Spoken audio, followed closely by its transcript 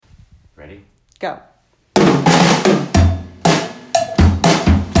Ready? Go.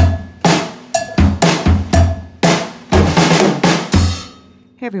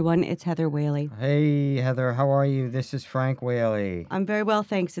 Hey everyone, it's Heather Whaley. Hey, Heather, how are you? This is Frank Whaley. I'm very well,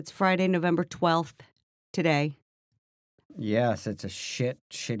 thanks. It's Friday, November 12th today. Yes, it's a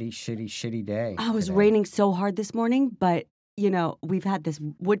shitty day. Oh, it was today. raining so hard this morning, but, we've had this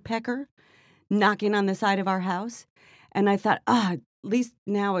woodpecker knocking on the side of our house. And I thought, at least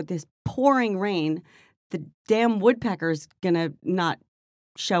now with this pouring rain, the damn woodpecker's going to not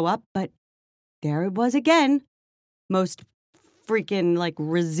show up. But there it was again. Most freaking,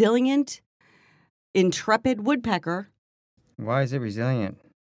 resilient, intrepid woodpecker. Why is it resilient?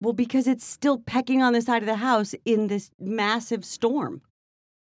 Well, because it's still pecking on the side of the house in this massive storm.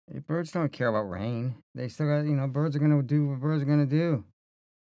 Birds don't care about rain. They still got, birds are going to do what birds are going to do.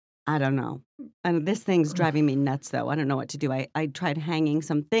 I don't know. And this thing's driving me nuts, though. I don't know what to do. I tried hanging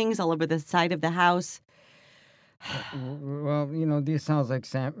some things all over the side of the house. Well, these sounds like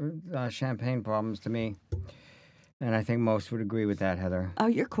champagne problems to me. And I think most would agree with that, Heather. Oh,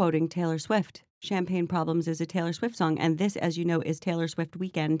 you're quoting Taylor Swift. Champagne Problems is a Taylor Swift song, and this, as you know, is Taylor Swift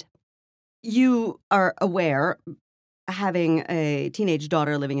weekend. You are aware, having a teenage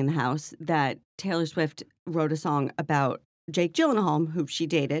daughter living in the house, that Taylor Swift wrote a song about Jake Gyllenhaal, who she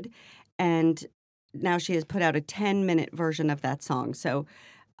dated, and now she has put out a 10-minute version of that song. So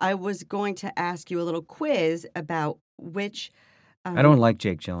I was going to ask you a little quiz about which... I don't like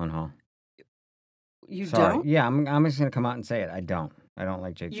Jake Gyllenhaal. You Sorry. don't? Yeah, I'm just going to come out and say it. I don't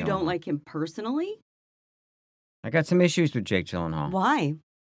like Jake Gyllenhaal. You don't like him personally? I got some issues with Jake Gyllenhaal. Why?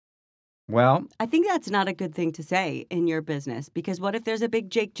 Well, I think that's not a good thing to say in your business, because what if there's a big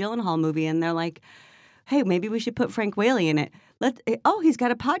Jake Gyllenhaal movie and they're like, hey, maybe we should put Frank Whaley in it. He's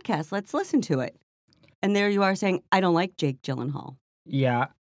got a podcast. Let's listen to it. And there you are saying, I don't like Jake Gyllenhaal. yeah,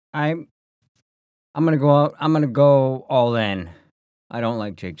 I'm going to go out. I'm going to go all in. I don't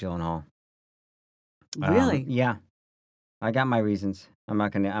like Jake Gyllenhaal. Really? Yeah. I got my reasons. I'm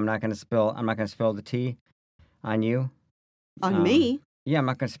not gonna spill the tea on you. On me? Yeah, I'm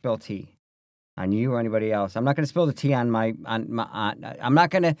not gonna spill tea on you or anybody else. I'm not gonna spill the tea I'm not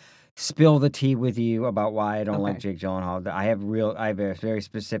gonna spill the tea with you about why I don't like Jake Gyllenhaal. I have a very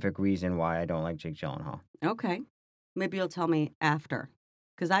specific reason why I don't like Jake Gyllenhaal. Okay. Maybe you'll tell me after.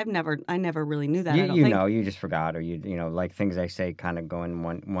 Because I never really knew that. You just forgot, or like things I say kind of go in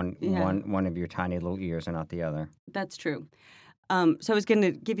one of your tiny little ears and not the other. That's true. So I was going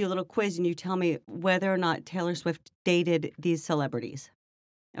to give you a little quiz, and you tell me whether or not Taylor Swift dated these celebrities.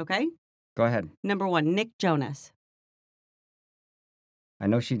 Okay? Go ahead. Number 1, Nick Jonas. I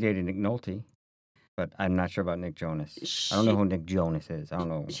know she dated Nick Nolte, but I'm not sure about Nick Jonas. I don't know who Nick Jonas is. I don't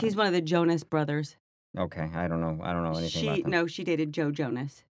know. She's one of the Jonas brothers. Okay, I don't know anything about them. No, she dated Joe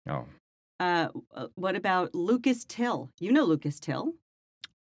Jonas. Oh. What about Lucas Till? You know Lucas Till?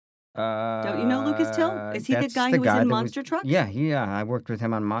 Don't you know Lucas Till? Is he the guy who was in Monster Trucks? Yeah. I worked with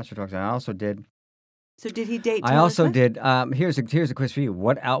him on Monster Trucks, and I also did. So did he date? I also did. Here's a quiz for you.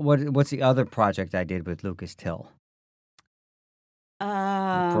 What's the other project I did with Lucas Till? For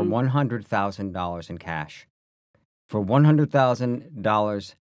 $100,000 in cash. For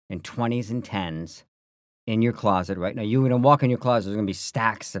 $100,000 in 20s and 10s. In your closet right now. You're going to walk in your closet, there's going to be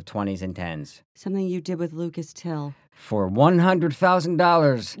stacks of 20s and 10s. Something you did with Lucas Till. For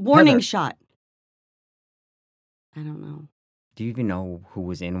 $100,000. Warning Heather, Shot. I don't know. Do you even know who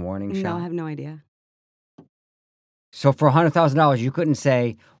was in Warning Shot? No, I have no idea. So for $100,000, you couldn't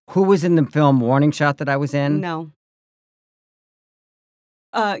say who was in the film Warning Shot that I was in? No.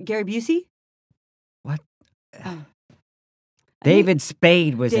 Gary Busey? What? David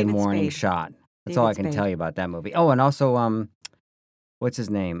Spade was in Warning Spade. Shot. That's David all I can Spade. tell you about that movie. Oh, and also, what's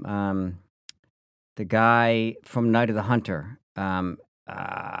his name? The guy from Night of the Hunter. Robert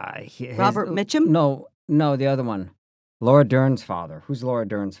Mitchum? No, the other one. Laura Dern's father. Who's Laura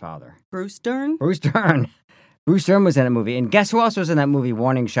Dern's father? Bruce Dern? Bruce Dern. Bruce Dern was in a movie. And guess who else was in that movie,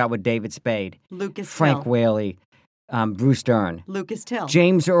 Warning Shot, with David Spade? Lucas Frank Till. Whaley. Bruce Dern. Lucas Till.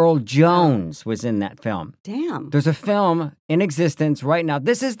 James Earl Jones was in that film. Damn. There's a film in existence right now.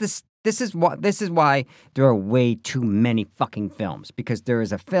 This is why there are way too many fucking films, because there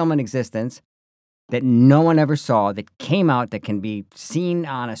is a film in existence that no one ever saw that came out that can be seen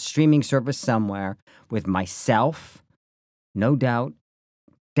on a streaming service somewhere with myself, no doubt,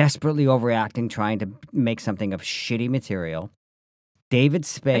 desperately overacting, trying to make something of shitty material. David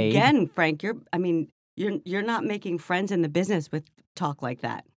Spade. Again, Frank, you're not making friends in the business with talk like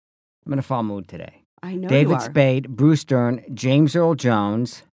that. I'm in a fall mood today. I know David you are. Spade, Bruce Dern, James Earl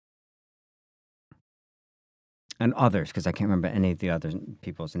Jones. and others, because I can't remember any of the other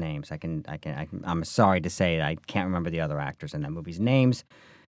people's names. I'm sorry to say that I can't remember the other actors in that movie's names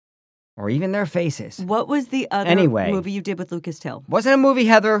or even their faces. What was the other movie you did with Lucas Till? Wasn't a movie,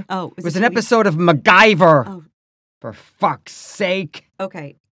 Heather. Oh, it was an episode of MacGyver. Oh. For fuck's sake.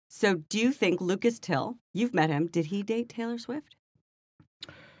 Okay. So do you think Lucas Till, you've met him, did he date Taylor Swift?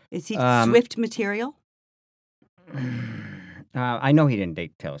 Is he Swift material? I know he didn't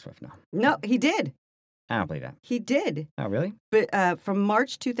date Taylor Swift, no. No, he did. I don't believe that. He did. Oh, really? But from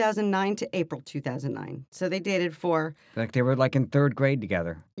March 2009 to April 2009. So they dated for... Like they were like in third grade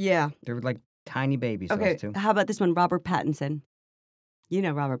together. Yeah. They were like tiny babies, okay, those two. How about this one, Robert Pattinson? You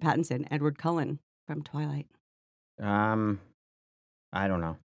know Robert Pattinson, Edward Cullen from Twilight. I don't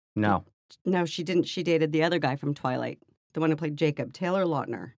know. No. No, she didn't. She dated the other guy from Twilight, the one who played Jacob, Taylor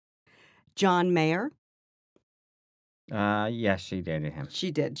Lautner. John Mayer. Yes, she dated him.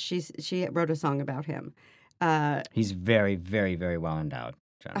 She did. She wrote a song about him. He's very, very, very well endowed,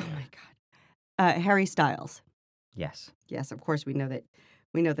 John Mayer. Oh my God. Harry Styles. Yes. Yes, of course we know that.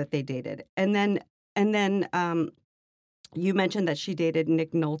 We know that they dated, and then you mentioned that she dated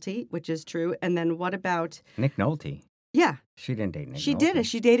Nick Nolte, which is true. And then what about Nick Nolte? Yeah, she didn't date Nick. She Nolte. did.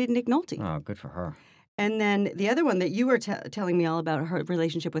 She dated Nick Nolte. Oh, good for her. And then the other one that you were telling me all about, her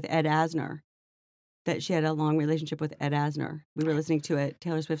relationship with Ed Asner. That she had a long relationship with Ed Asner. We were listening to a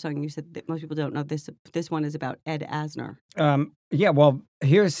Taylor Swift song, and you said that most people don't know this. This one is about Ed Asner. Yeah, well,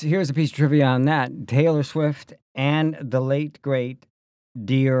 here's a piece of trivia on that. Taylor Swift and the late, great,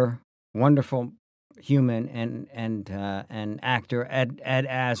 dear, wonderful human and actor Ed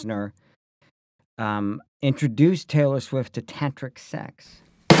Asner introduced Taylor Swift to tantric sex.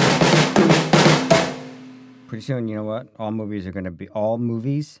 Pretty soon, you know what? All movies.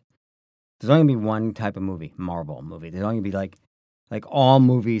 There's only going to be one type of movie, Marvel movie. There's only going to be like all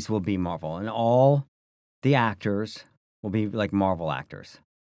movies will be Marvel, and all the actors will be like Marvel actors.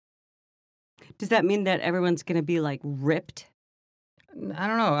 Does that mean that everyone's going to be like ripped? I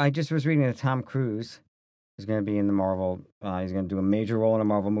don't know. I just was reading that Tom Cruise is going to be in the Marvel. He's going to do a major role in a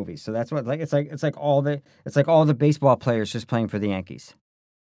Marvel movie. So that's what it's like all the baseball players just playing for the Yankees.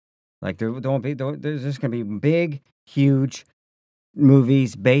 Like there's just going to be big, huge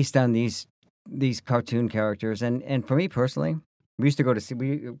movies based on these cartoon characters. And for me personally, we used to go to see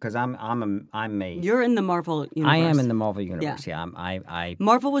because I'm a You're in the Marvel universe. I am in the Marvel universe. Yeah.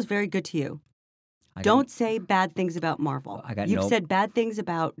 Marvel was very good to you. Don't say bad things about Marvel. You've said bad things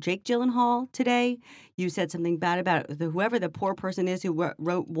about Jake Gyllenhaal today. You said something bad about whoever the poor person is who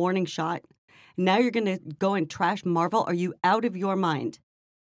wrote Warning Shot. Now you're going to go and trash Marvel? Are you out of your mind?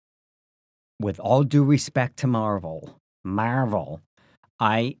 With all due respect to Marvel,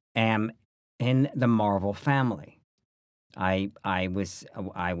 I am in the Marvel family. I was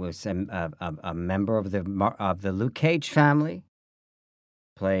a member of the Luke Cage family.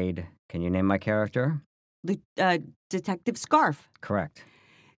 Played. Can you name my character? Detective Scarf. Correct.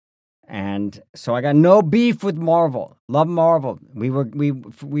 And so I got no beef with Marvel. Love Marvel.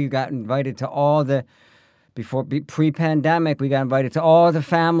 We got invited to all the pre-pandemic. We got invited to all the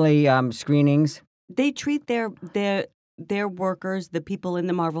family screenings. They treat their workers, the people in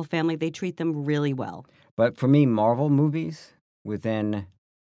the Marvel family. They treat them really well. But for me, Marvel movies within,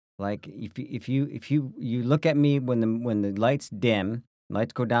 like, if you look at me when the lights dim.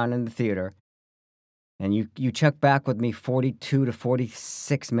 Lights go down in the theater, and you check back with me 42 to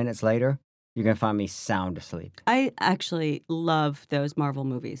 46 minutes later, you're going to find me sound asleep. I actually love those Marvel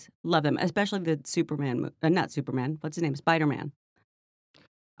movies. Love them, especially the Superman, not Superman, what's his name? Spider-Man.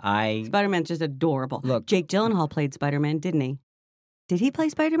 Spider-Man's just adorable. Look, Jake Gyllenhaal played Spider-Man, didn't he? Did he play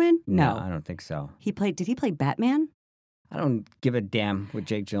Spider-Man? No, I don't think so. Did he play Batman? I don't give a damn what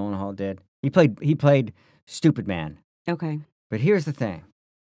Jake Gyllenhaal did. He played Stupid Man. Okay. But here's the thing.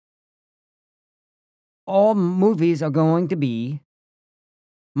 All movies are going to be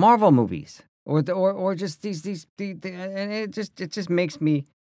Marvel movies, or just these and it just makes me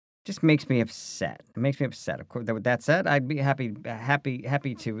upset. It makes me upset. Of course, with that said, I'd be happy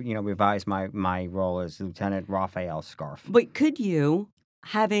to revise my role as Lieutenant Raphael Scarf. But could you,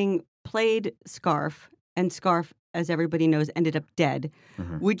 having played Scarf, and Scarf, as everybody knows, ended up dead,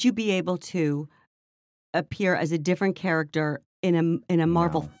 would you be able to appear as a different character in a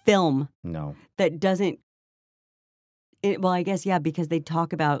Marvel film? No. That doesn't. Well, I guess because they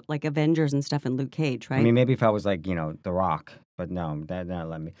talk about like Avengers and stuff in Luke Cage, right? I mean, maybe if I was like The Rock, but no, that not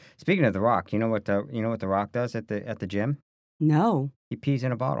let me. Speaking of The Rock, you know what the Rock does at the gym? No. He pees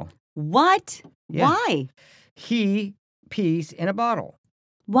in a bottle. What? Yeah. Why? He pees in a bottle.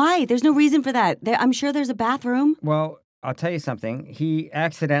 Why? There's no reason for that. I'm sure there's a bathroom. Well, I'll tell you something. He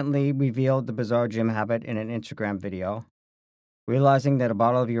accidentally revealed the bizarre gym habit in an Instagram video. Realizing that a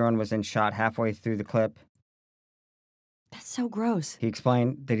bottle of urine was then shot halfway through the clip, That's so gross. he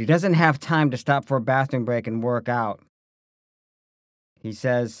explained that he doesn't have time to stop for a bathroom break and work out. He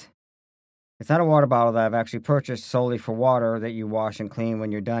says, it's not a water bottle that I've actually purchased solely for water that you wash and clean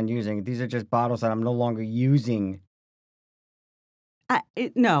when you're done using. These are just bottles that I'm no longer using.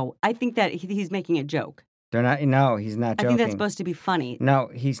 No, I think that he's making a joke. They're not. No, he's not joking. I think that's supposed to be funny. No,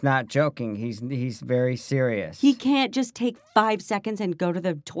 he's not joking. He's very serious. He can't just take 5 seconds and go to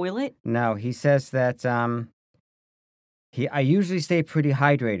the toilet? No, he says that I usually stay pretty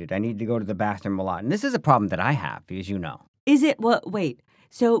hydrated. I need to go to the bathroom a lot. And this is a problem that I have, as you know. Is it? Well, wait.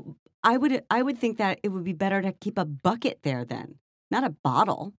 So I would think that it would be better to keep a bucket there then, not a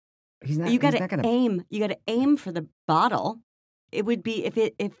bottle. He's not. You got he's not to gonna, aim. You got to aim for the bottle. It would be if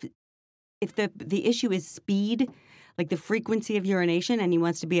the issue is speed, like the frequency of urination, and he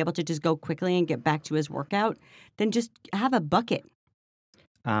wants to be able to just go quickly and get back to his workout, then just have a bucket.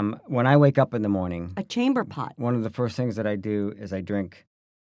 When I wake up in the morning, A chamber pot. one of the first things that I do is I drink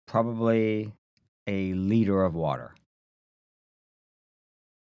probably a liter of water.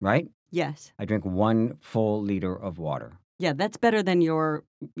 Right? Yes. I drink 1 full liter of water. Yeah, that's better than your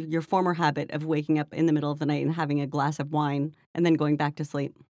former habit of waking up in the middle of the night and having a glass of wine and then going back to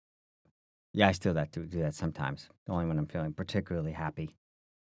sleep. Yeah, I still do that sometimes, only when I'm feeling particularly happy.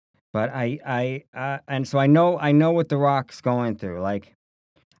 But and so I know what The Rock's going through. Like,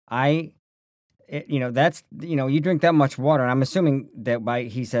 that's, you drink that much water, and I'm assuming that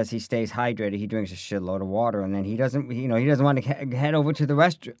he says he stays hydrated, he drinks a shitload of water, and then he doesn't want to head over to the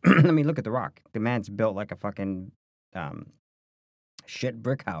restroom. I mean, look at The Rock. The man's built like a fucking shit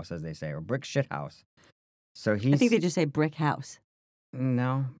brick house, as they say, or brick shit house. So I think they just say brick house.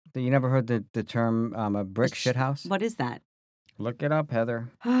 No, you never heard the term a brick shit house? What is that? Look it up, Heather.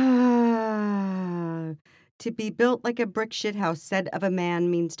 To be built like a brick shithouse said of a man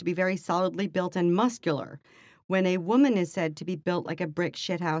means to be very solidly built and muscular. When a woman is said to be built like a brick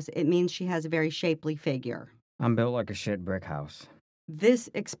shithouse, it means she has a very shapely figure. I'm built like a shit brick house. This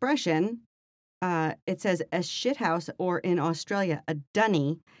expression, it says a shithouse, or in Australia, a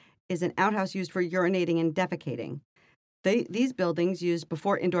dunny, is an outhouse used for urinating and defecating. These buildings, used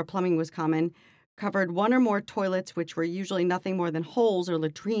before indoor plumbing was common, covered 1 or more toilets, which were usually nothing more than holes or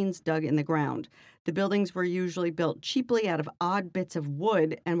latrines dug in the ground. The buildings were usually built cheaply out of odd bits of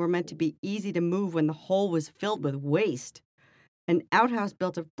wood and were meant to be easy to move when the hole was filled with waste. An outhouse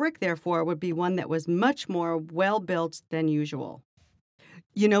built of brick, therefore, would be one that was much more well-built than usual.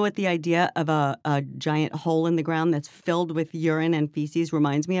 You know what the idea of a giant hole in the ground that's filled with urine and feces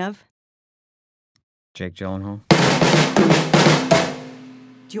reminds me of? Jake Gyllenhaal.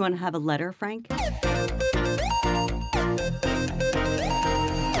 Do you want to have a letter, Frank?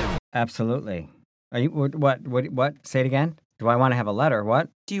 Absolutely. Are you what? Say it again. Do I want to have a letter? What?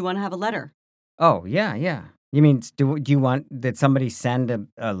 Do you want to have a letter? Oh, yeah. You mean did somebody send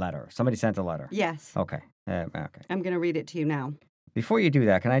a letter? Somebody sent a letter. Yes. Okay. Okay. I'm going to read it to you now. Before you do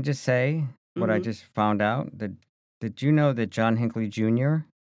that, can I just say what I just found out? Did you know that John Hinckley Jr.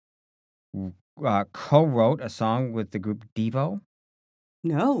 Co-wrote a song with the group Devo?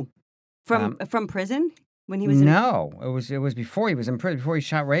 No. From prison? When he was No, it was before he was in prison, before he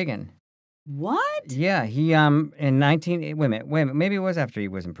shot Reagan. What? Yeah, he in 19 wait a minute, maybe it was after he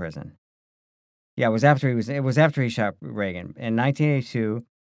was in prison. Yeah, it was after he shot Reagan. In 1982,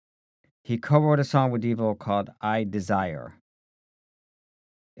 he co-wrote a song with Devo called I Desire.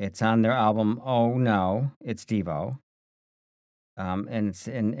 It's on their album Oh No, It's Devo.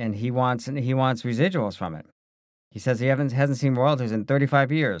 And he wants residuals from it. He says he hasn't seen royalties in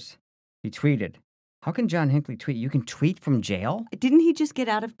 35 years. He tweeted, "How can John Hinckley tweet? You can tweet from jail?" Didn't he just get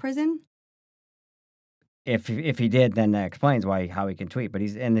out of prison? If he did, then that explains how he can tweet. But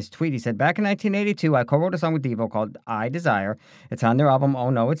he's in this tweet. He said, "Back in 1982, I co-wrote a song with Devo called I Desire. It's on their album Oh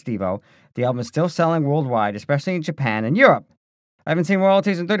No, It's Devo. The album is still selling worldwide, especially in Japan and Europe. I haven't seen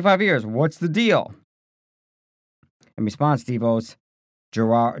royalties in 35 years. What's the deal?" In response, Devo's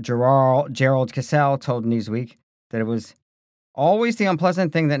Gerald Cassell told Newsweek that it was always the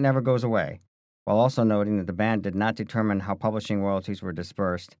unpleasant thing that never goes away, while also noting that the band did not determine how publishing royalties were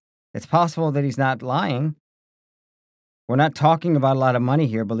dispersed. It's possible that he's not lying. We're not talking about a lot of money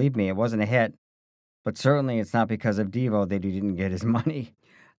here, believe me. It wasn't a hit. But certainly it's not because of Devo that he didn't get his money.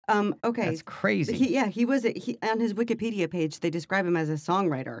 Okay. That's crazy. He was on his Wikipedia page, they describe him as a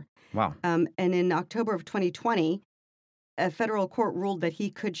songwriter. Wow. And in October of 2020, a federal court ruled that he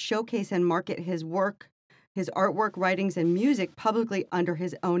could showcase and market his artwork, writings, and music publicly under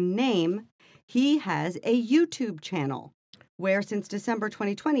his own name. he has a YouTube channel where since December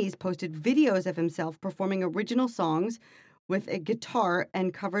 2020, he's posted videos of himself performing original songs with a guitar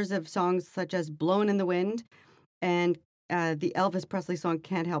and covers of songs such as Blowin' in the Wind and the Elvis Presley song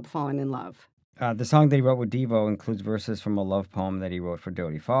Can't Help Falling in Love. The song that he wrote with Devo includes verses from a love poem that he wrote for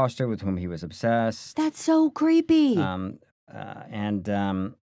Jodie Foster, with whom he was obsessed. That's so creepy.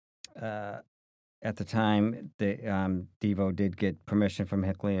 At the time, Devo did get permission from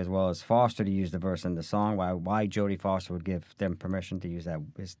Hickley as well as Foster to use the verse in the song. Why Jodie Foster would give them permission to use that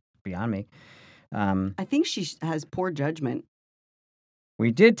is beyond me. I think she has poor judgment. We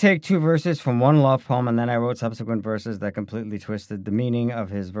did take 2 verses from one love poem, and then I wrote subsequent verses that completely twisted the meaning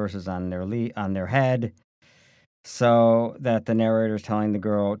of his verses on their head, so that the narrator is telling the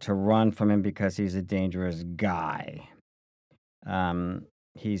girl to run from him because he's a dangerous guy.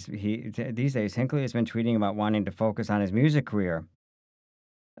 These days, Hinckley has been tweeting about wanting to focus on his music career,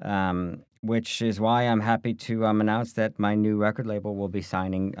 which is why I'm happy to announce that my new record label will be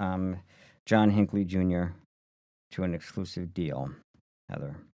signing John Hinckley Jr. to an exclusive deal.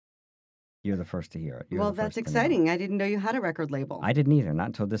 Heather, you're the first to hear it. Well, that's exciting. I didn't know you had a record label. I didn't either, not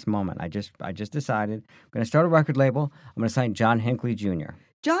until this moment. I just decided I'm going to start a record label. I'm going to sign John Hinckley Jr.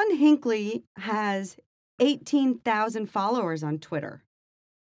 John Hinckley has 18,000 followers on Twitter.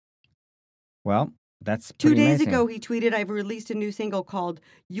 Well, that's 2 days amazing. ago, he tweeted, "I've released a new single called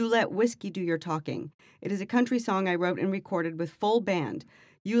You Let Whiskey Do Your Talking. It is a country song I wrote and recorded with full band.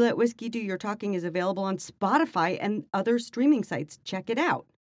 You Let Whiskey Do Your Talking is available on Spotify and other streaming sites. Check it out."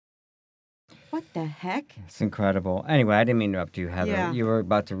 What the heck? It's incredible. Anyway, I didn't mean to interrupt you, Heather. Yeah. You were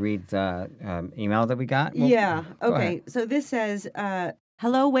about to read the email that we got? Well, Yeah. go Okay. ahead. So this says,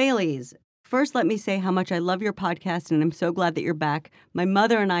 "Hello, Whaleys. First, let me say how much I love your podcast, and I'm so glad that you're back. My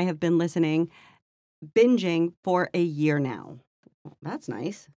mother and I have been binging for a year now." That's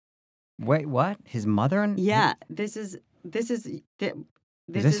nice. Wait, what? His mother? Yeah. This is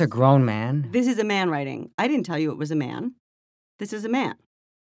Is this a grown man? This is a man writing. I didn't tell you it was a man. This is a man.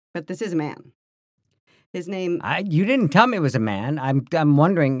 But this is a man. His name... You didn't tell me it was a man. I'm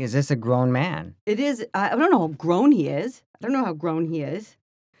wondering, is this a grown man? It is... I don't know how grown he is.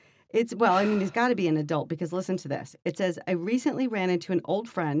 He's got to be an adult because listen to this. It says, "I recently ran into an old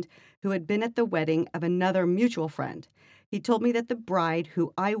friend who had been at the wedding of another mutual friend. He told me that the bride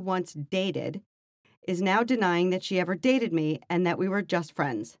who I once dated is now denying that she ever dated me and that we were just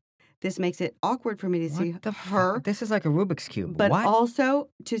friends. This makes it awkward for me to see her. This is like a Rubik's Cube. But what? also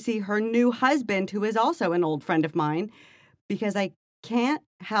to see her new husband, who is also an old friend of mine, because I can't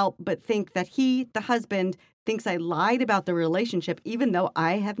help but think that the husband, thinks I lied about the relationship, even though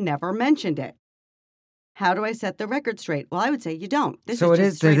I have never mentioned it. How do I set the record straight?" Well, I would say you don't. This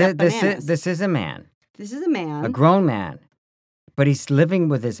is straight up bananas. This is a man. This is a man. A grown man. But he's living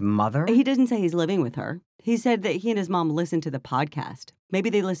with his mother? He doesn't say he's living with her. He said that he and his mom listen to the podcast. Maybe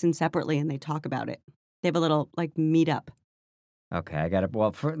they listen separately and they talk about it. They have a little, meet up. Okay, I got a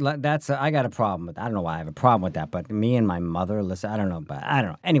problem with. I don't know why I have a problem with that, but me and my mother listen. I don't know, but I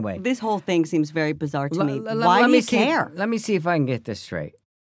don't know. Anyway, this whole thing seems very bizarre to me. Why do you care? Let me see if I can get this straight.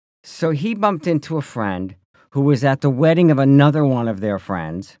 So he bumped into a friend who was at the wedding of another one of their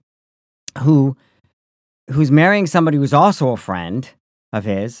friends, who's marrying somebody who's also a friend of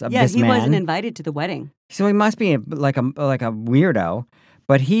his. This man. He wasn't invited to the wedding, so he must be like a weirdo.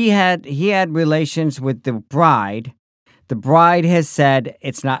 But he had relations with the bride. The bride has said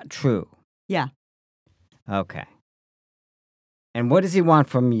it's not true. Yeah. Okay. And what does he want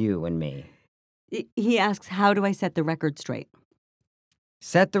from you and me? He asks, how do I set the record straight?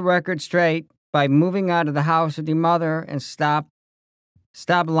 Set the record straight by moving out of the house with your mother and stop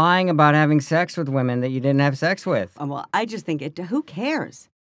lying about having sex with women that you didn't have sex with. Well, I just think who cares?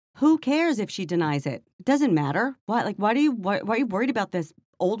 Who cares if she denies it? It doesn't matter. Why are you worried about this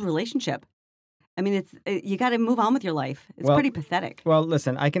old relationship? I mean, you got to move on with your life. It's pretty pathetic. Well,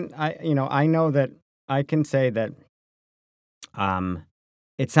 listen, I know that I can say that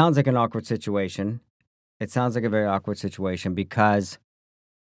it sounds like an awkward situation. It sounds like a very awkward situation because,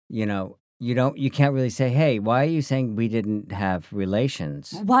 you can't really say, "Hey, why are you saying we didn't have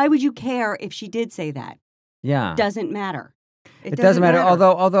relations?" Why would you care if she did say that? Yeah. Doesn't matter. It doesn't matter.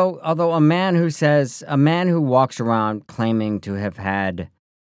 Although a man who walks around claiming to have had,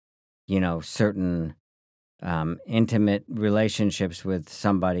 certain intimate relationships with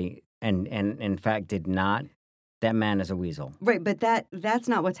somebody and in fact did not, that man is a weasel. Right, but that's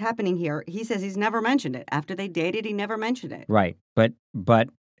not what's happening here. He says he's never mentioned it. After they dated, he never mentioned it. Right, but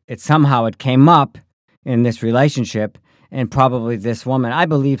it came up in this relationship, and probably this woman. I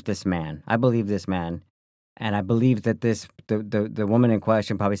believe this man, And I believe that the woman in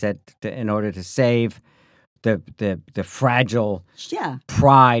question probably said in order to save the fragile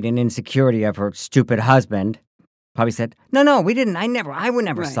pride and insecurity of her stupid husband, probably said, no, we didn't. I would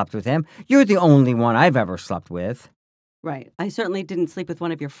never slept with him. You're the only one I've ever slept with. Right. I certainly didn't sleep with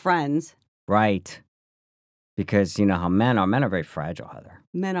one of your friends. Right. Because you know how men are. Men are very fragile, Heather.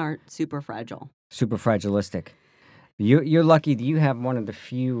 Men are super fragile. Super fragilistic. You're lucky that you have one of the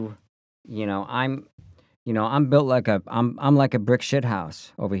few, I'm built like I'm like a brick shit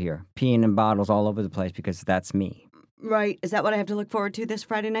house over here, peeing in bottles all over the place because that's me. Right. Is that what I have to look forward to this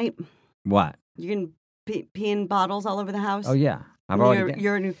Friday night? What? You can pee in bottles all over the house? Oh, yeah.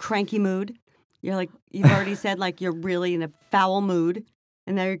 You're in a cranky mood. You're like, you've already said like you're really in a foul mood,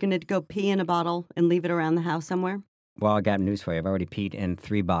 and now you're going to go pee in a bottle and leave it around the house somewhere? Well, I got news for you. I've already peed in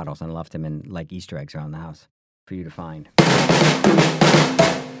 3 bottles and left them in like Easter eggs around the house for you to find.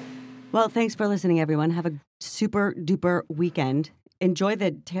 Well, thanks for listening, everyone. Have a super duper weekend. Enjoy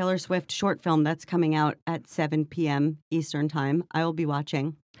the Taylor Swift short film that's coming out at 7 p.m. Eastern Time. I will be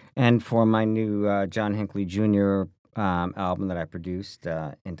watching. And for my new John Hinckley Jr. Album that I produced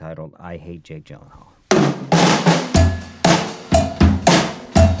entitled I Hate Jake Gyllenhaal.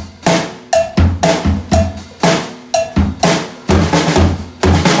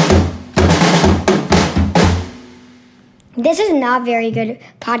 This is not very good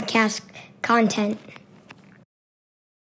podcast content.